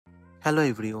Hello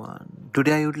everyone.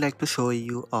 Today I would like to show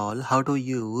you all how to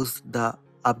use the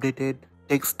updated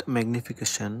text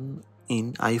magnification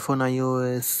in iPhone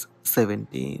iOS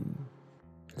 17.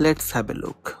 Let's have a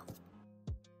look.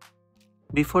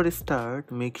 Before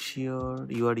start, make sure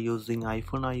you are using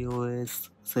iPhone iOS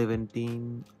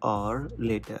 17 or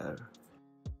later.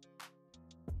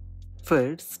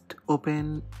 First,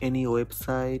 open any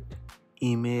website,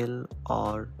 email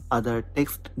or other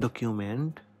text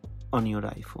document on your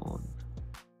iPhone.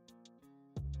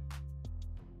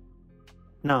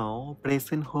 Now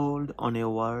press and hold on a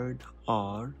word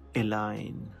or a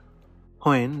line.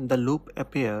 When the loop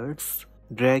appears,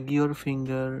 drag your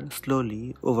finger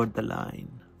slowly over the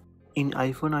line. In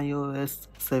iPhone iOS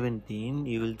 17,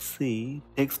 you will see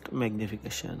text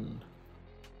magnification.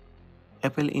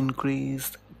 Apple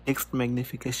increased text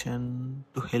magnification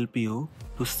to help you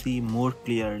to see more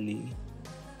clearly.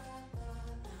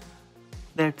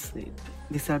 That's it.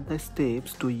 These are the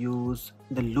steps to use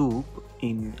the loop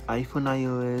in iPhone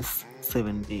iOS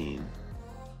 17.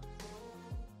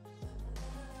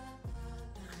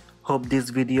 Hope this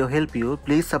video help you.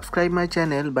 Please subscribe my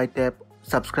channel by tap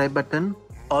subscribe button.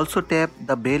 Also tap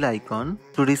the bell icon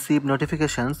to receive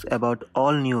notifications about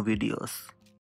all new videos.